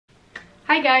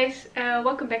Hi guys,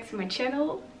 welcome back to my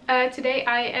channel. Today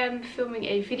I am filming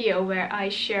a video where I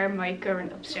share my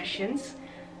current obsessions.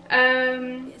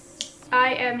 I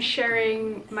am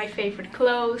sharing my favorite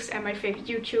clothes and my favorite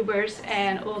YouTubers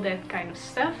and all that kind of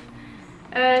stuff.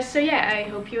 So yeah, I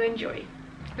hope you enjoy.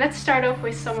 Let's start off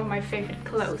with some of my favorite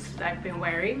clothes that I've been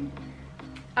wearing.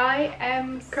 I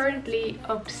am currently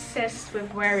obsessed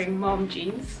with wearing mom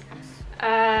jeans.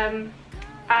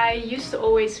 I used to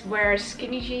always wear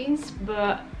skinny jeans,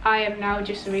 but I am now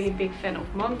just a really big fan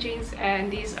of mom jeans, and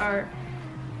these are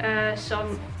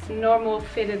some normal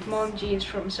fitted mom jeans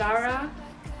from Zara,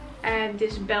 and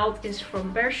this belt is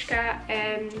from Bershka,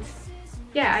 and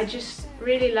yeah, I just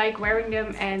really like wearing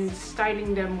them and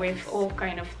styling them with all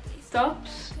kind of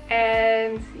tops,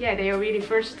 and yeah, they are really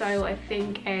versatile I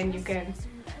think, and you can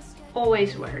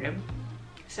always wear them.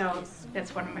 So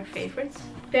that's one of my favorites.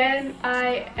 Then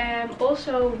I am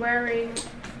also wearing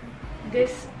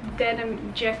this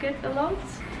denim jacket a lot.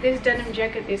 This denim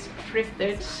jacket is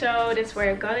thrifted, so that's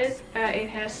where I got it. It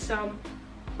has some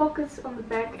pockets on the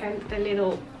back and a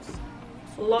little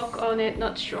lock on it,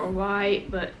 not sure why,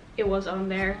 but it was on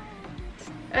there.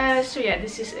 So yeah,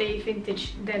 this is a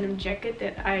vintage denim jacket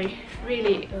that I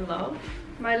really love.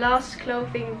 My last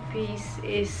clothing piece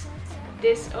is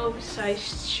this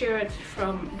oversized shirt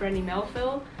from Brandy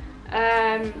Melville.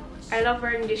 I love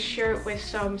wearing this shirt with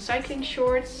some cycling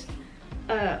shorts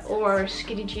or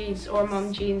skinny jeans or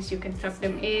mom jeans. You can tuck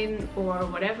them in or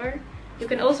whatever. You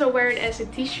can also wear it as a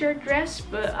t-shirt dress,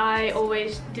 but I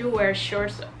always do wear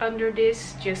shorts under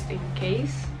this just in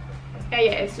case. Yeah,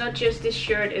 it's not just this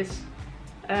shirt, it's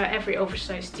every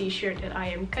oversized t-shirt that I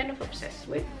am kind of obsessed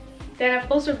with. Then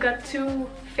I've also got two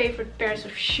favorite pairs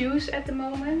of shoes at the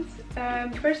moment.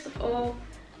 First of all,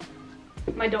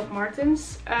 my Doc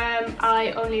Martens.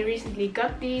 I only recently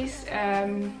got these.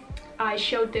 I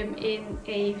showed them in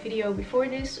a video before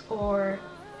this or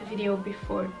a video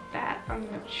before that, I'm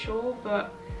not sure,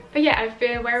 but yeah, I've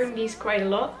been wearing these quite a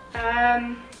lot.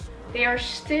 They are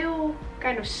still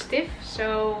kind of stiff,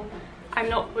 so I'm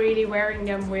not really wearing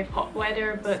them with hot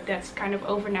weather, but that's kind of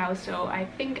over now, so I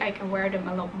think I can wear them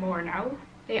a lot more now.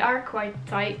 They are quite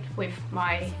tight with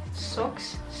my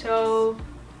socks, so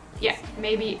yeah,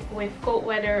 maybe with cold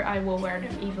weather I will wear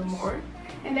them even more.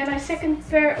 And then my second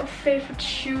pair of favorite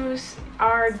shoes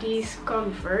are these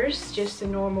Converse, just the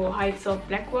normal high top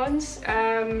black ones.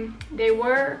 They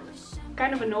were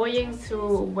kind of annoying to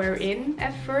wear in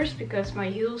at first because my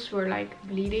heels were like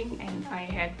bleeding and I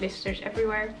had blisters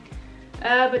everywhere.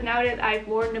 But now that I've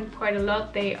worn them quite a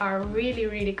lot, they are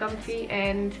really comfy,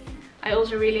 and I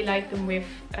also really like them with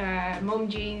mom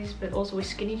jeans, but also with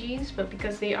skinny jeans. But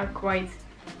because they are quite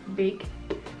big,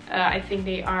 I think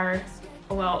they are,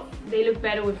 well, they look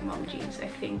better with mom jeans. I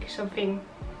think something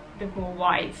a bit more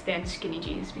wide than skinny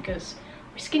jeans, because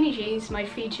with skinny jeans my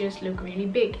feet just look really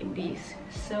big in these.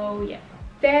 So yeah.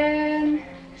 Then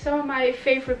some of my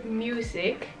favorite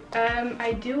music.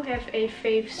 I do have a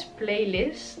faves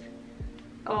playlist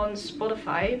on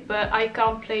Spotify, but I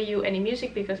can't play you any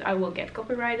music because I will get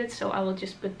copyrighted, so I will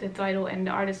just put the title and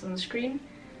the artist on the screen.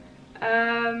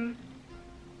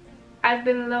 I've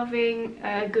been loving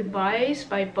Goodbyes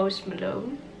by Post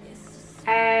Malone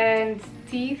and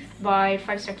Teeth by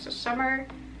 5 Seconds of Summer.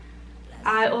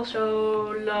 I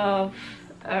also love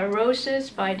Roses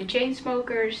by the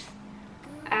Chainsmokers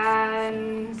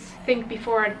and Think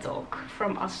Before I Talk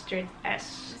from Astrid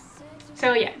S.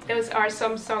 So yeah, those are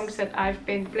some songs that I've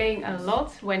been playing a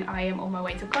lot when I am on my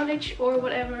way to college or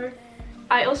whatever.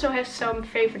 I also have some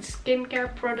favorite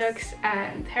skincare products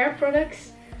and hair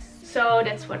products, so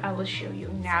that's what I will show you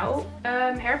now.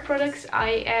 Hair products,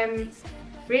 I am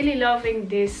really loving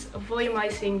this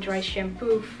volumizing dry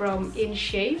shampoo from In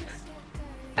Shape.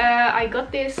 I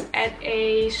got this at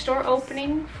a store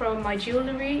opening from my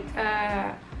jewelry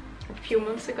a few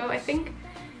months ago, I think.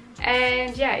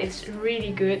 And yeah, it's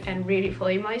really good and really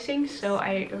volumizing, so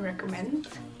I recommend.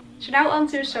 So now on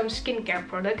to some skincare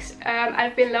products.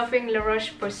 I've been loving La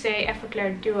Roche-Posay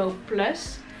Everclear Duo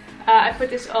Plus. I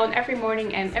put this on every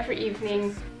morning and every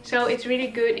evening, so it's really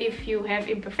good if you have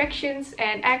imperfections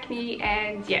and acne,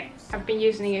 and yeah, I've been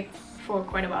using it for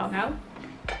quite a while now.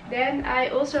 Then I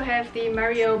also have the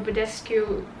Mario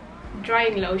Badescu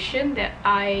drying lotion that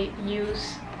I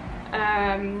use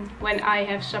when I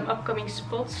have some upcoming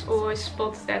spots or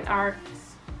spots that are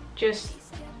just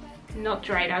not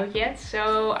dried out yet.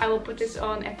 So I will put this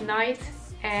on at night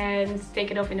and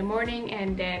take it off in the morning,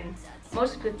 and then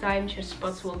most of the time your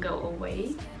spots will go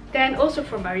away. Then also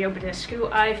for Mario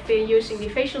Badescu, I've been using the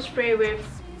facial spray with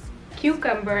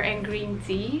cucumber and green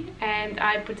tea, and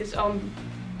I put this on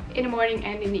in the morning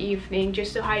and in the evening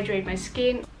just to hydrate my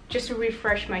skin. just to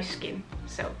refresh my skin.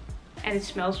 So, and it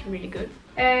smells really good.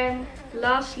 And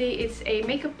lastly, it's a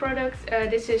makeup product.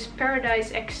 This is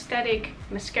Paradise Ecstatic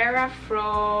Mascara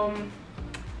from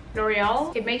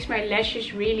L'Oreal. It makes my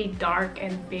lashes really dark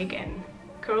and big and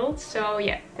curled. So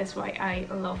yeah, that's why I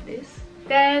love this.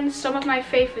 Then some of my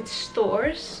favorite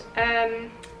stores.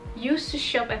 Used to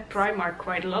shop at Primark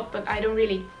quite a lot, but I don't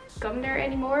really come there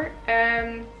anymore.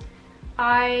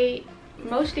 I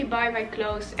mostly buy my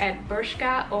clothes at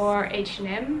Bershka or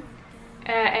H&M.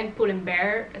 And Pull &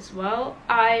 Bear as well.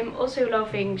 I'm also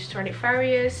loving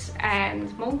Stradivarius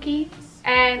and Monkey,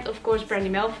 and of course Brandy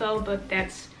Melville, but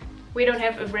we don't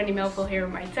have a Brandy Melville here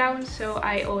in my town, so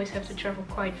I always have to travel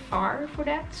quite far for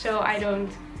that, so I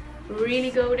don't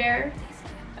really go there.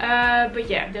 But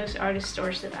yeah, those are the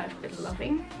stores that I've been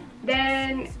loving.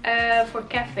 Then for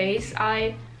cafes,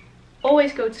 I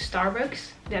always go to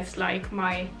Starbucks. That's like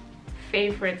my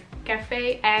favorite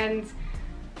cafe, and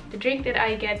the drink that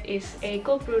I get is a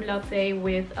cold brew latte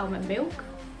with almond milk.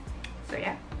 So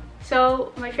yeah.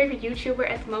 So my favorite YouTuber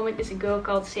at the moment is a girl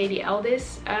called Sadie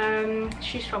Aldis.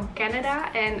 She's from Canada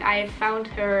and I found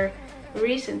her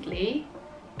recently.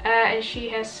 And she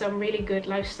has some really good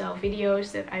lifestyle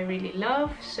videos that I really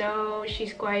love. So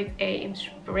she's quite an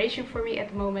inspiration for me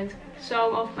at the moment.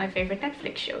 Some of my favorite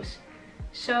Netflix shows.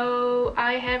 So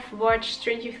I have watched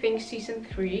Stranger Things season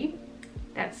 3.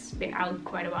 That's been out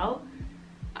quite a while.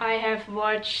 I have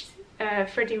watched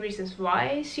 30 Reasons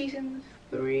Why season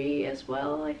 3 as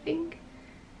well, I think.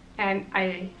 And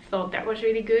I thought that was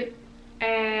really good.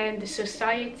 And The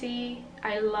Society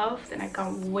I loved, and I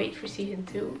can't wait for season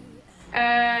 2.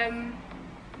 And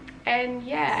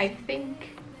yeah, I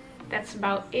think that's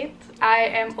about it.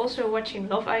 I am also watching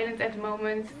Love Island at the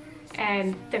moment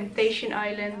and Temptation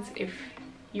Island, if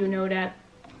you know that.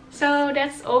 So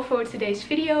that's all for today's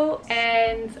video,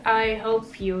 and I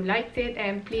hope you liked it,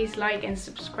 and please like and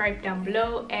subscribe down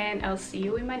below, and I'll see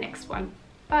you in my next one.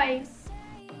 Bye!